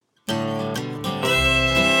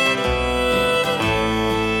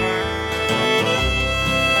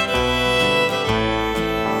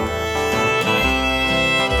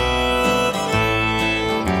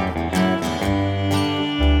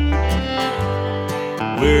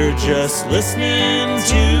We're just listening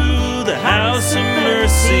to the House of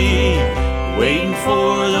Mercy, waiting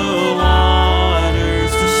for the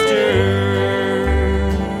waters to stir.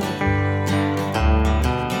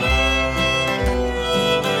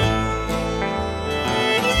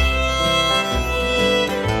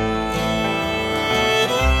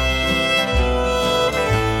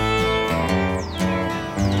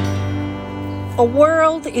 A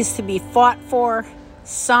world is to be fought for,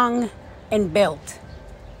 sung, and built.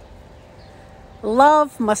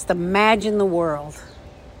 Love must imagine the world.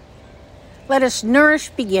 Let us nourish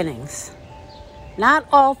beginnings. Not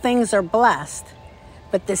all things are blessed,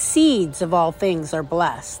 but the seeds of all things are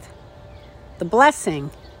blessed. The blessing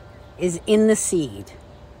is in the seed.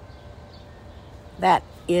 That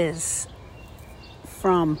is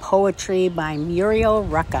from poetry by Muriel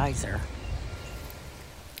Rukeyser.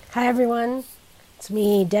 Hi, everyone. It's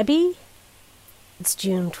me, Debbie. It's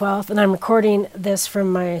June 12th, and I'm recording this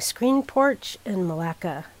from my screen porch in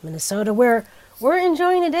Malacca, Minnesota, where we're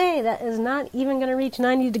enjoying a day that is not even going to reach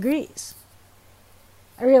 90 degrees.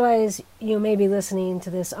 I realize you may be listening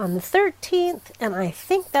to this on the 13th, and I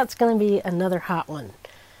think that's going to be another hot one.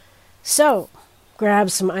 So,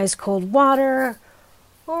 grab some ice-cold water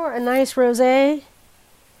or a nice rosé.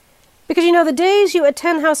 Because, you know, the days you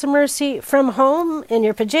attend House of Mercy from home, in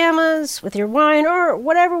your pajamas, with your wine, or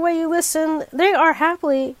whatever way you listen, they are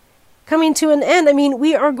happily coming to an end. I mean,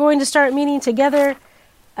 we are going to start meeting together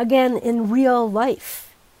again in real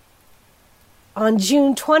life. On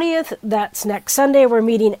June 20th, that's next Sunday, we're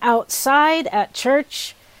meeting outside at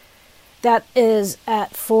church. That is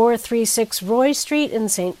at 436 Roy Street in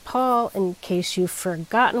St. Paul, in case you've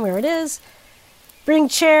forgotten where it is. Bring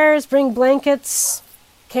chairs, bring blankets.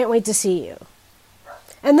 Can't wait to see you.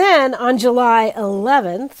 And then on July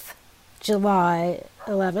 11th,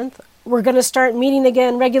 we're going to start meeting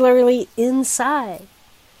again regularly inside.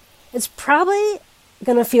 It's probably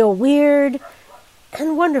going to feel weird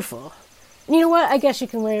and wonderful. And you know what? I guess you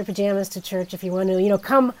can wear your pajamas to church if you want to. You know,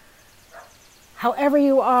 come however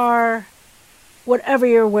you are, whatever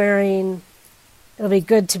you're wearing. It'll be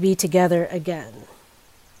good to be together again.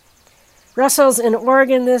 Russell's in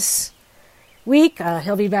Oregon this week.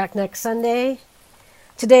 He'll be back next Sunday.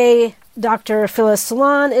 Today, Dr. Phyllis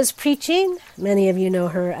Salon is preaching. Many of you know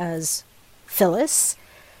her as Phyllis.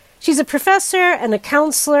 She's a professor and a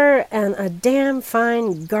counselor and a damn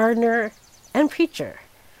fine gardener and preacher.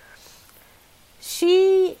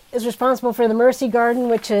 She is responsible for the Mercy Garden,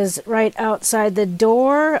 which is right outside the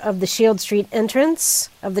door of the Shield Street entrance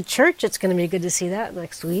of the church. It's going to be good to see that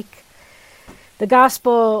next week. The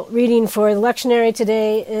gospel reading for the lectionary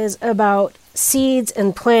today is about seeds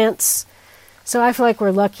and plants. So I feel like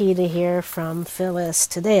we're lucky to hear from Phyllis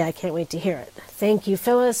today. I can't wait to hear it. Thank you,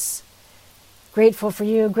 Phyllis. Grateful for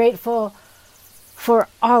you. Grateful for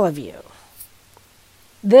all of you.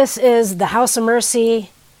 This is the House of Mercy,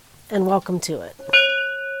 and welcome to it.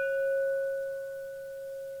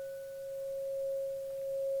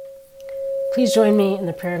 Please join me in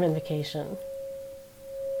the prayer of invocation.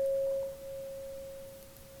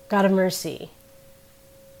 God of mercy,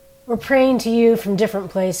 we're praying to you from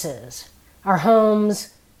different places. Our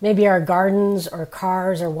homes, maybe our gardens or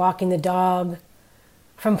cars or walking the dog,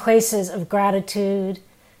 from places of gratitude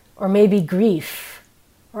or maybe grief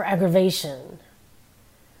or aggravation.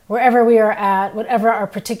 Wherever we are at, whatever our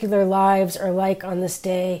particular lives are like on this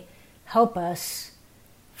day, help us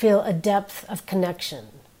feel a depth of connection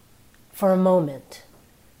for a moment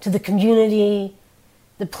to the community,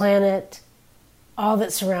 the planet, all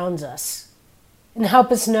that surrounds us. And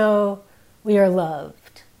help us know we are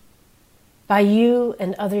loved by you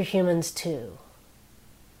and other humans too.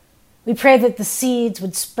 We pray that the seeds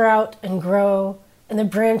would sprout and grow, and the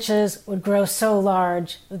branches would grow so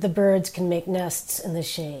large that the birds can make nests in the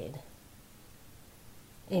shade.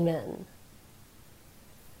 Amen.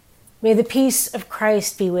 May the peace of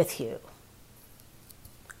Christ be with you.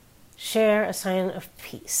 Share a sign of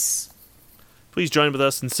peace. Please join with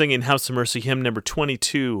us in singing House of Mercy hymn number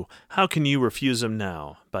 22, How Can You Refuse Him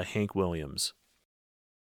Now, by Hank Williams.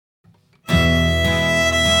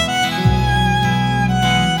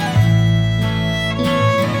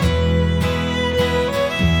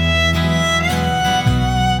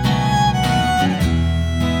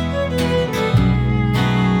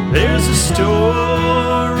 There's a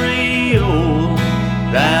story old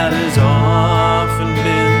that has often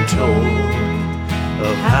been told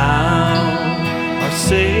of how our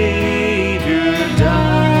Savior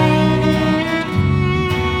died.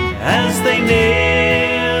 As they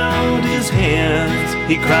nailed his hands,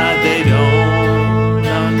 he cried, "They don't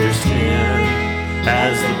understand."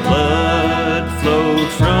 As the blood flowed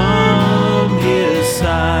from his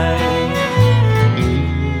side,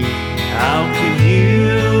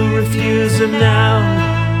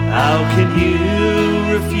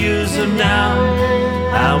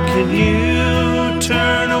 can you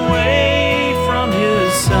turn away from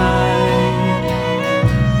his side?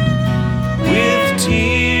 With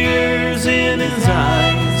tears in his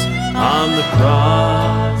eyes, on the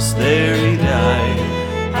cross there he died.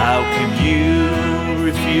 How can you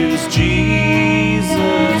refuse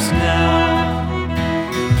Jesus now?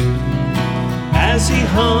 As he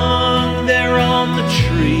hung there on the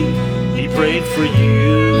tree, he prayed for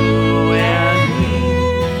you and me.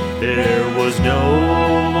 There was no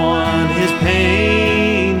one his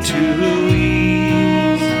pain to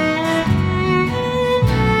ease.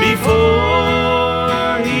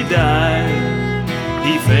 Before he died,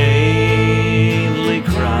 he faintly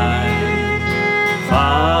cried,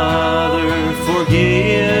 Father,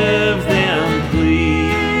 forgive them,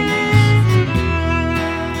 please.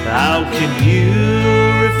 How can you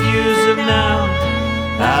refuse him now?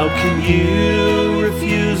 How can you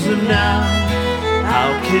refuse him now?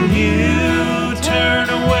 How can you turn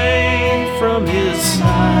away from his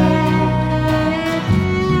side?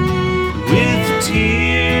 With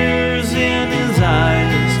tears in his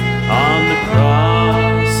eyes, on the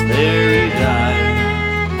cross there he died.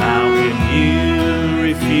 How can you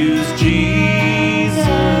refuse Jesus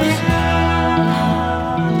now?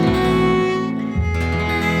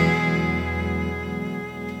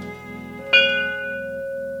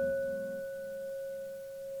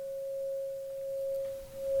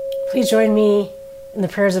 Please join me in the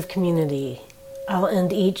prayers of community. I'll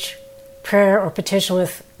end each prayer or petition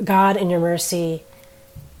with God in your mercy.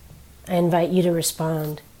 I invite you to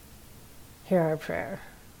respond. Hear our prayer.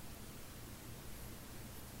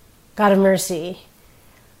 God of mercy,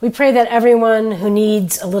 we pray that everyone who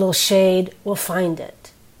needs a little shade will find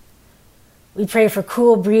it. We pray for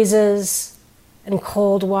cool breezes and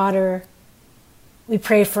cold water. We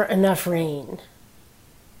pray for enough rain.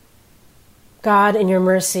 God, in your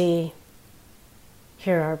mercy,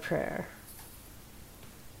 hear our prayer.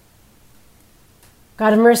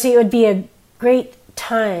 God of mercy, it would be a great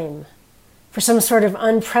time for some sort of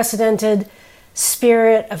unprecedented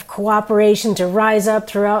spirit of cooperation to rise up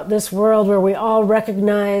throughout this world where we all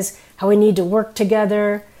recognize how we need to work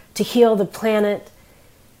together to heal the planet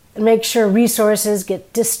and make sure resources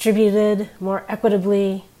get distributed more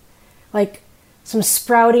equitably, like some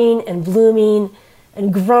sprouting and blooming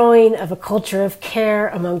and growing of a culture of care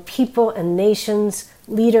among people and nations,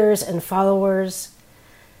 leaders and followers,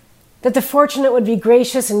 that the fortunate would be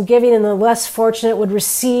gracious in giving and the less fortunate would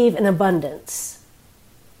receive in abundance.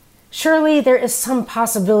 Surely there is some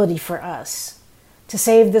possibility for us to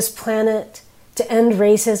save this planet, to end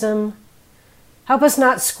racism. Help us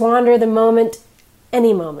not squander the moment,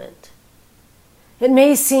 any moment. It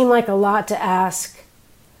may seem like a lot to ask,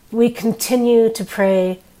 but we continue to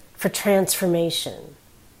pray for transformation,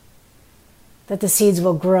 that the seeds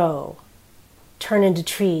will grow, turn into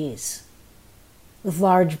trees with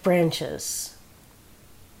large branches.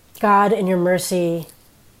 God, in your mercy,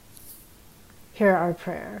 hear our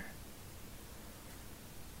prayer.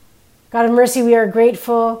 God of mercy, we are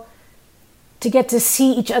grateful to get to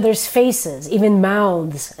see each other's faces, even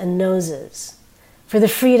mouths and noses, for the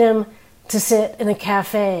freedom to sit in a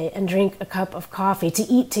cafe and drink a cup of coffee, to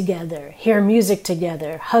eat together, hear music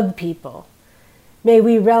together, hug people. May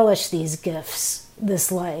we relish these gifts, this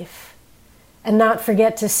life, and not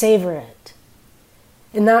forget to savor it,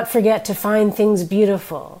 and not forget to find things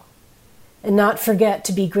beautiful, and not forget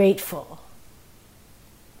to be grateful.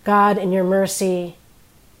 God, in your mercy,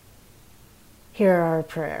 hear our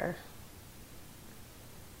prayer.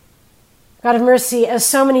 God of mercy, as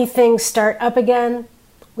so many things start up again,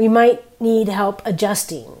 we might need help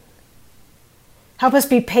adjusting. Help us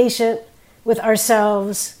be patient with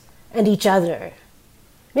ourselves and each other.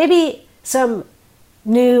 Maybe some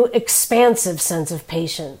new expansive sense of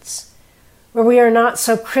patience, where we are not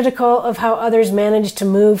so critical of how others manage to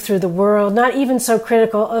move through the world, not even so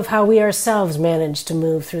critical of how we ourselves manage to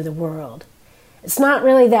move through the world. It's not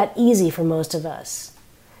really that easy for most of us.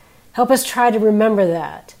 Help us try to remember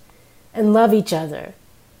that and love each other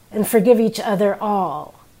and forgive each other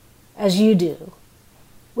all, as you do,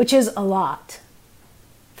 which is a lot.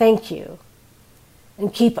 Thank you,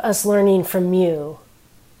 and keep us learning from you.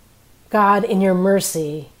 God, in your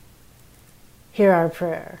mercy, hear our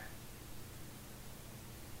prayer.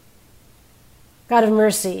 God of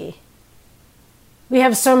mercy, we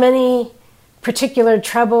have so many particular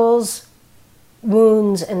troubles,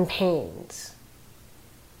 wounds, and pains.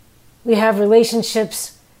 We have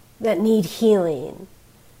relationships that need healing,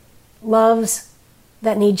 loves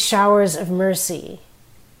that need showers of mercy,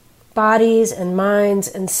 bodies and minds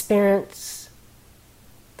and spirits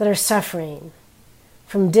that are suffering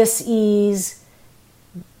from dis-ease,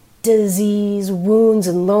 disease, wounds,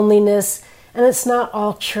 and loneliness, and it's not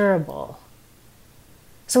all curable.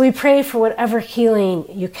 So we pray for whatever healing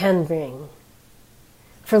you can bring,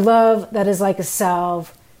 for love that is like a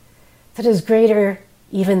salve, that is greater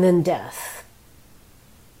even than death,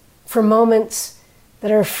 for moments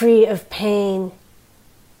that are free of pain.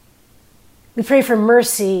 We pray for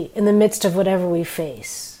mercy in the midst of whatever we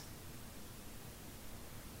face.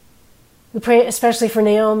 We pray especially for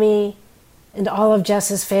Naomi and all of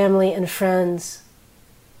Jess's family and friends.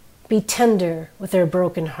 Be tender with their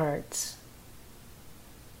broken hearts.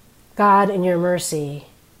 God, in your mercy,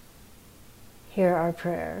 hear our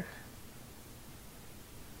prayer.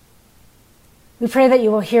 We pray that you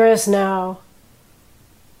will hear us now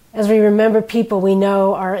as we remember people we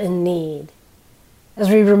know are in need, as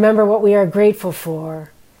we remember what we are grateful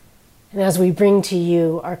for, and as we bring to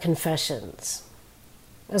you our confessions,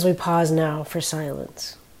 as we pause now for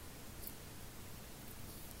silence.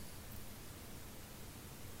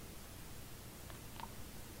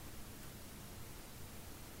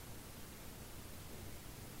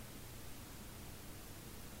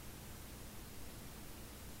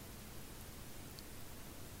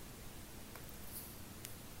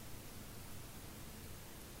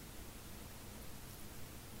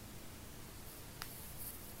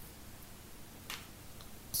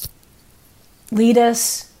 Lead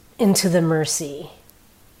us into the mercy.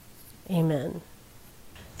 Amen.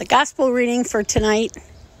 The gospel reading for tonight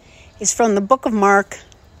is from the book of Mark,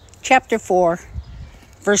 chapter 4,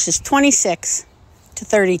 verses 26 to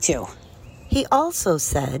 32. He also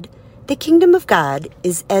said, "The kingdom of God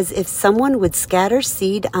is as if someone would scatter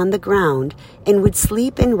seed on the ground and would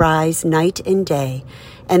sleep and rise night and day,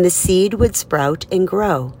 and the seed would sprout and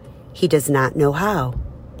grow. He does not know how.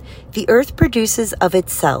 The earth produces of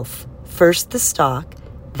itself first the stalk,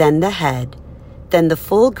 then the head, then the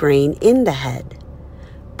full grain in the head.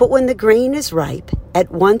 But when the grain is ripe,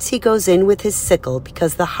 at once he goes in with his sickle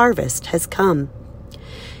because the harvest has come."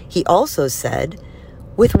 He also said,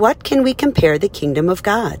 "With what can we compare the kingdom of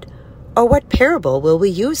God? Or what parable will we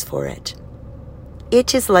use for it?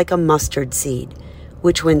 It is like a mustard seed,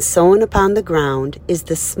 which when sown upon the ground is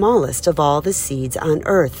the smallest of all the seeds on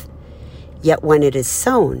earth. Yet when it is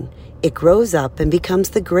sown, it grows up and becomes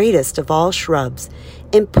the greatest of all shrubs,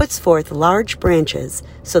 and puts forth large branches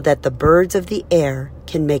so that the birds of the air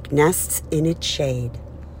can make nests in its shade."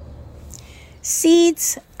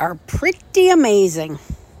 Seeds are pretty amazing.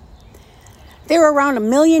 There are around 1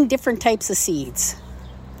 million different types of seeds.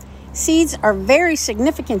 Seeds are very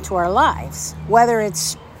significant to our lives, whether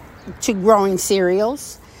it's to growing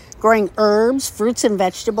cereals, growing herbs, fruits, and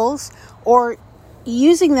vegetables, or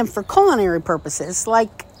using them for culinary purposes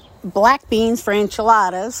like black beans for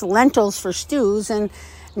enchiladas, lentils for stews, and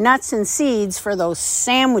nuts and seeds for those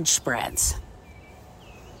sandwich spreads.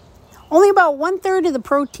 Only about 1/3 of the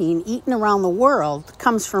protein eaten around the world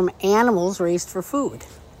comes from animals raised for food.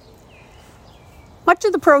 Much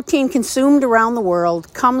of the protein consumed around the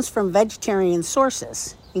world comes from vegetarian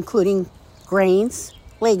sources, including grains,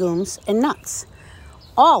 legumes, and nuts,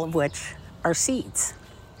 all of which are seeds.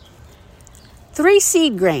 3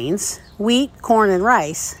 seed grains, wheat, corn, and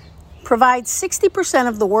rice, provide 60%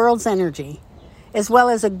 of the world's energy, as well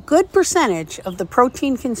as a good percentage of the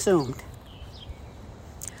protein consumed.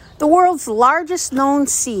 The world's largest known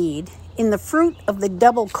seed in the fruit of the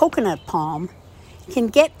double coconut palm can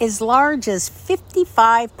get as large as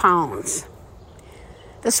 55 pounds.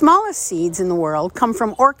 The smallest seeds in the world come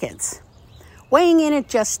from orchids, weighing in at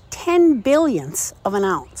just 10 billionths of an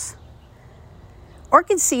ounce.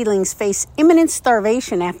 Orchid seedlings face imminent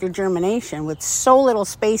starvation after germination with so little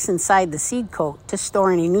space inside the seed coat to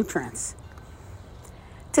store any nutrients.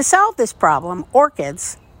 To solve this problem,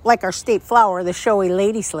 orchids, like our state flower, the showy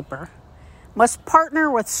lady slipper, must partner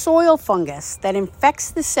with soil fungus that infects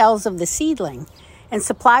the cells of the seedling and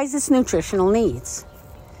supplies its nutritional needs.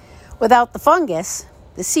 Without the fungus,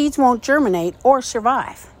 the seeds won't germinate or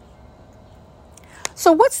survive.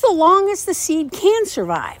 So what's the longest the seed can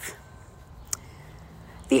survive?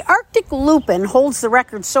 The Arctic lupin holds the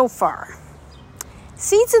record so far.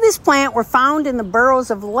 Seeds of this plant were found in the burrows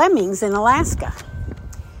of lemmings in Alaska.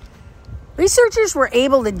 Researchers were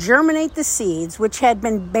able to germinate the seeds, which had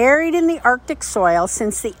been buried in the Arctic soil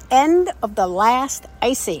since the end of the last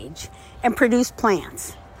ice age, and produce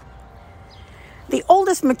plants. The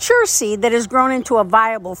oldest mature seed that has grown into a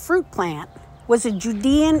viable fruit plant was a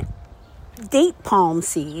Judean date palm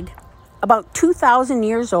seed, about 2,000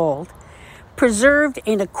 years old, preserved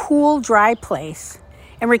in a cool, dry place,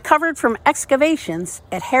 and recovered from excavations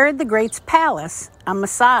at Herod the Great's palace on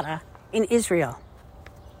Masada in Israel.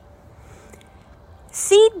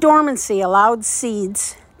 Seed dormancy allowed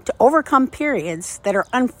seeds to overcome periods that are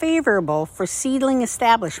unfavorable for seedling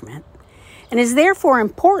establishment and is therefore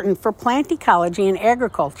important for plant ecology and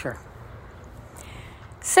agriculture.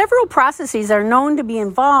 Several processes are known to be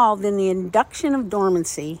involved in the induction of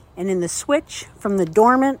dormancy and in the switch from the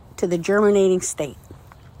dormant to the germinating state.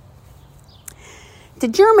 To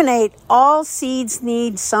germinate, all seeds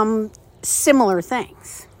need some similar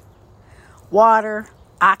things: water,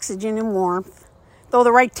 oxygen, and warmth, though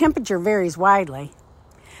the right temperature varies widely,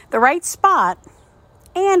 the right spot,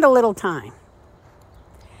 and a little time.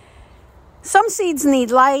 Some seeds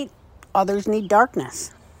need light, others need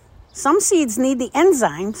darkness. Some seeds need the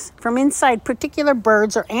enzymes from inside particular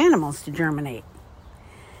birds or animals to germinate.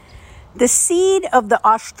 The seed of the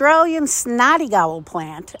Australian snotty owl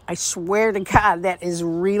plant, I swear to God that is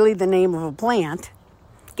really the name of a plant,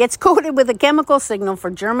 gets coated with a chemical signal for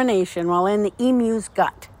germination while in the emu's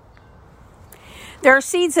gut. There are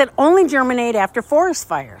seeds that only germinate after forest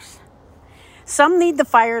fires. Some need the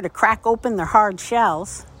fire to crack open their hard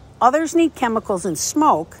shells, others need chemicals and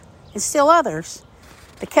smoke, and still others,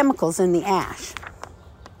 the chemicals in the ash.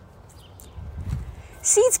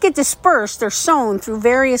 Seeds get dispersed or sown through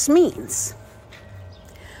various means.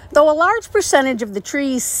 Though a large percentage of the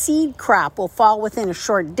tree's seed crop will fall within a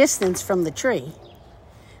short distance from the tree,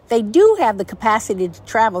 they do have the capacity to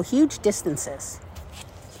travel huge distances.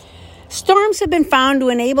 Storms have been found to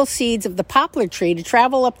enable seeds of the poplar tree to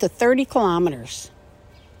travel up to 30 kilometers.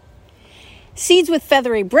 Seeds with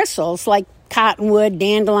feathery bristles, like cottonwood,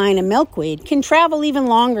 dandelion, and milkweed, can travel even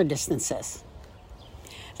longer distances.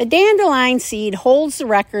 The dandelion seed holds the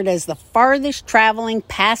record as the farthest traveling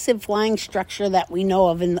passive flying structure that we know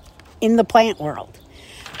of in the plant world,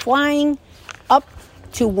 flying up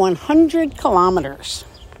to 100 kilometers.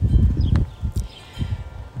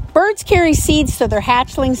 Birds carry seeds to their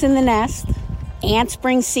hatchlings in the nest. Ants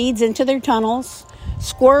bring seeds into their tunnels.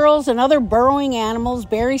 Squirrels and other burrowing animals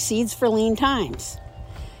bury seeds for lean times.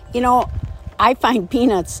 You know, I find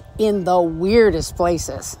peanuts in the weirdest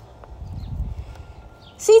places.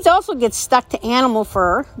 Seeds also get stuck to animal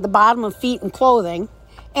fur, the bottom of feet and clothing,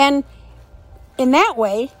 and in that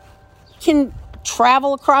way can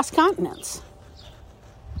travel across continents.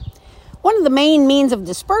 One of the main means of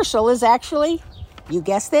dispersal is actually, you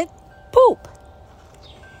guessed it, poop.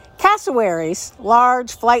 Cassowaries,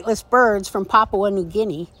 large flightless birds from Papua New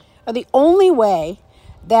Guinea, are the only way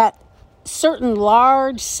that certain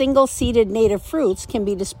large single-seeded native fruits can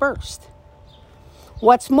be dispersed.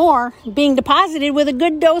 What's more, being deposited with a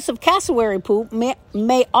good dose of cassowary poop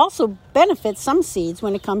may also benefit some seeds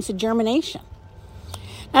when it comes to germination.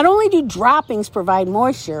 Not only do droppings provide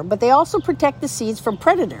moisture, but they also protect the seeds from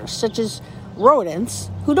predators, such as rodents,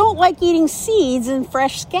 who don't like eating seeds and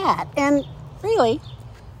fresh scat. And really,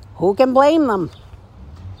 who can blame them?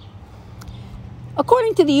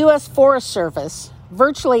 According to the U.S. Forest Service,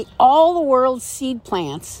 virtually all the world's seed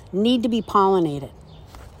plants need to be pollinated.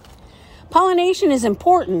 Pollination is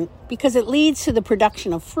important because it leads to the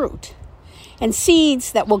production of fruit and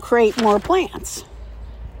seeds that will create more plants.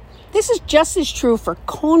 This is just as true for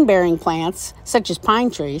cone-bearing plants, such as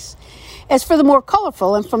pine trees, as for the more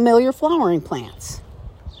colorful and familiar flowering plants.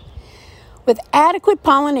 With adequate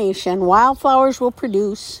pollination, wildflowers will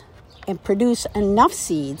produce enough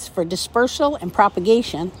seeds for dispersal and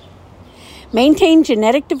propagation, maintain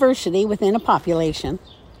genetic diversity within a population,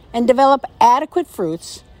 and develop adequate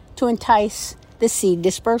fruits to entice the seed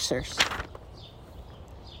dispersers.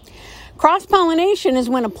 Cross-pollination is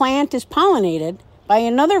when a plant is pollinated by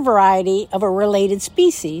another variety of a related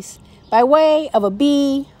species by way of a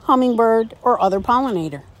bee, hummingbird, or other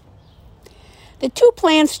pollinator. The two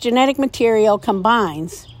plants' genetic material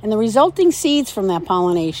combines, and the resulting seeds from that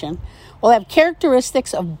pollination will have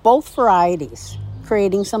characteristics of both varieties,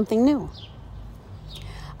 creating something new.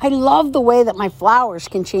 I love the way that my flowers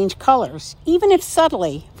can change colors, even if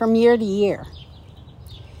subtly, from year to year.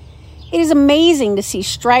 It is amazing to see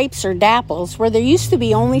stripes or dapples where there used to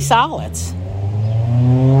be only solids.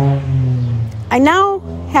 I now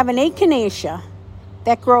have an echinacea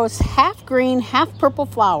that grows half green, half purple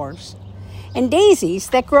flowers, and daisies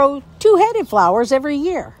that grow two-headed flowers every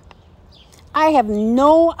year. I have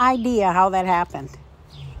no idea how that happened.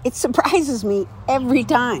 It surprises me every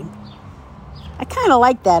time. I kind of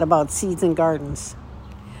like that about seeds and gardens.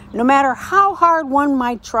 No matter how hard one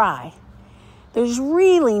might try, there's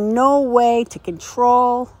really no way to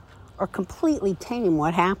control or completely tame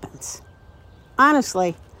what happens.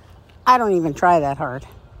 Honestly, I don't even try that hard.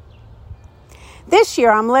 This year,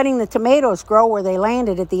 I'm letting the tomatoes grow where they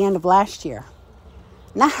landed at the end of last year.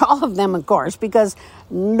 Not all of them, of course, because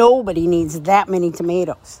nobody needs that many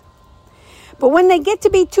tomatoes. But when they get to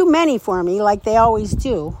be too many for me, like they always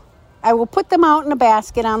do, I will put them out in a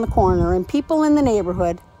basket on the corner and people in the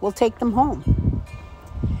neighborhood will take them home.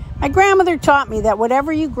 My grandmother taught me that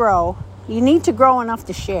whatever you grow, you need to grow enough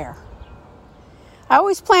to share. I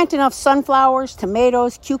always plant enough sunflowers,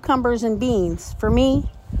 tomatoes, cucumbers, and beans for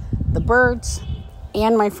me, the birds,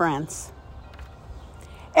 and my friends.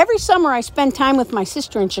 Every summer I spend time with my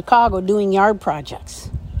sister in Chicago doing yard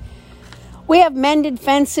projects. We have mended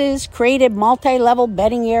fences, created multi-level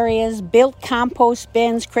bedding areas, built compost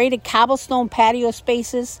bins, created cobblestone patio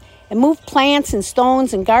spaces, and moved plants and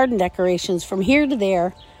stones and garden decorations from here to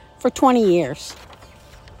there for 20 years.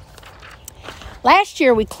 Last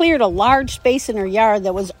year, we cleared a large space in our yard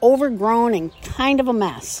that was overgrown and kind of a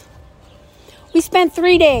mess. We spent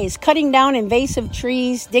 3 days cutting down invasive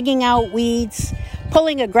trees, digging out weeds,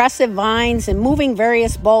 pulling aggressive vines, and moving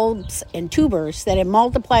various bulbs and tubers that had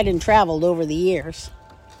multiplied and traveled over the years.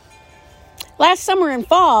 Last summer and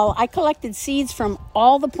fall, I collected seeds from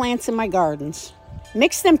all the plants in my gardens,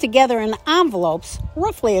 mixed them together in envelopes,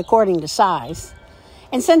 roughly according to size,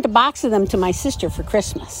 and sent a box of them to my sister for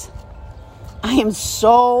Christmas. I am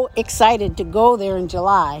so excited to go there in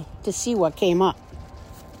July to see what came up.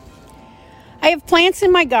 I have plants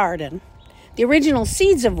in my garden, the original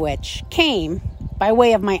seeds of which came, by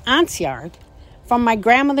way of my aunt's yard, from my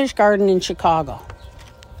grandmother's garden in Chicago.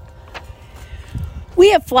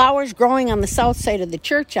 We have flowers growing on the south side of the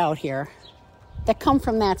church out here that come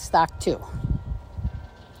from that stock too.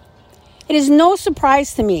 It is no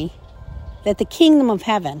surprise to me that the kingdom of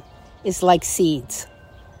heaven is like seeds.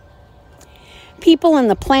 People on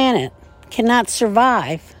the planet cannot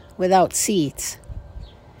survive without seeds.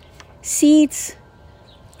 Seeds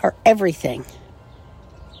are everything.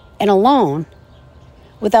 And alone,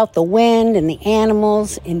 without the wind and the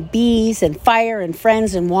animals and bees and fire and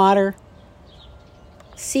friends and water,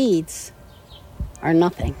 seeds are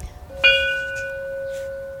nothing.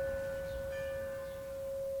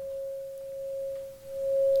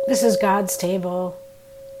 This is God's table,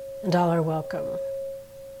 and all are welcome.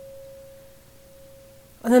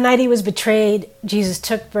 On the night he was betrayed, Jesus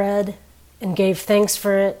took bread and gave thanks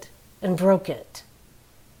for it and broke it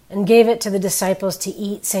and gave it to the disciples to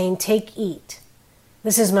eat, saying, "Take, eat.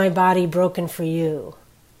 This is my body broken for you.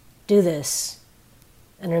 Do this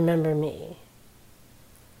and remember me."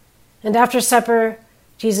 And after supper,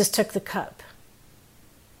 Jesus took the cup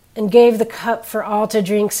and gave the cup for all to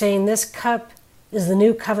drink, saying, "This cup is the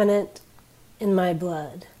new covenant in my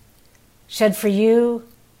blood, shed for you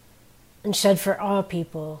and shed for all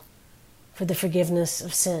people for the forgiveness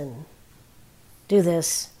of sin. Do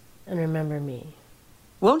this and remember me."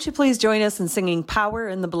 Won't you please join us in singing Power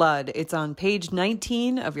in the Blood? It's on page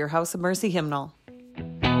 19 of your House of Mercy hymnal.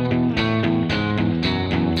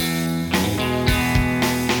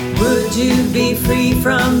 Would you be free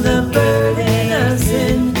from the burden of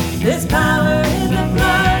sin? There's power in the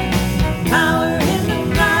blood, power in the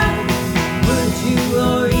blood. Would you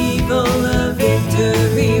or evil a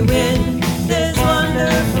victory win? There's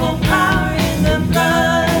wonderful power in the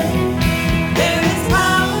blood. There is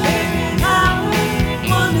power,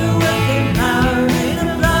 wonder-working power in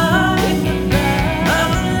the blood of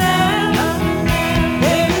the Lamb.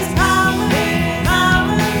 There is power,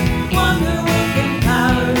 wonder-working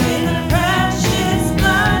power in the precious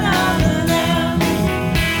blood of the Lamb.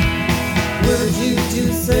 Would you do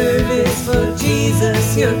service for Jesus,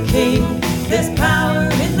 your King? There's power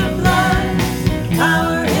in the blood,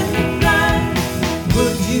 power in the blood.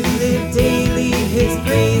 Would you live daily his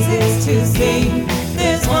praises to sing?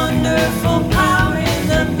 There's wonderful power in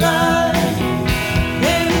the blood.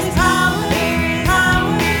 There is power,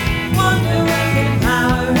 wonder-working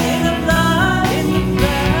power in the blood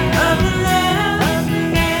of the Lamb.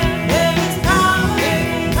 There is power,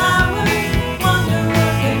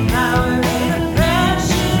 wonder-working power in the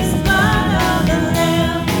precious blood of the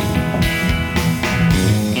Lamb. There is power,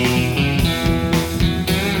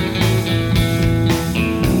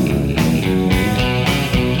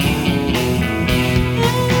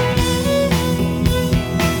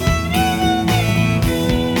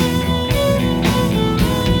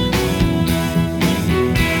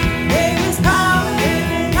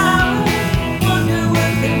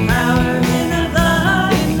 wonder-working power in the blood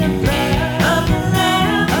of the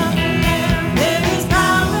Lamb. There is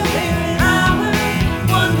power,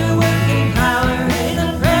 wonder-working power in the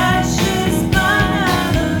precious blood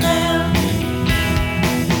of the Lamb.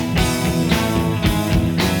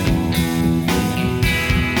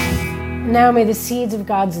 Now may the seeds of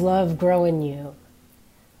God's love grow in you.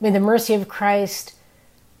 May the mercy of Christ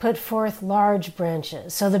put forth large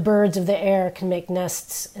branches so the birds of the air can make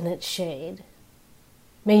nests in its shade.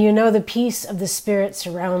 May you know the peace of the Spirit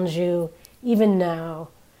surrounds you, even now,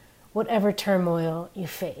 whatever turmoil you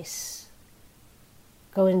face.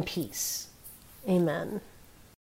 Go in peace. Amen.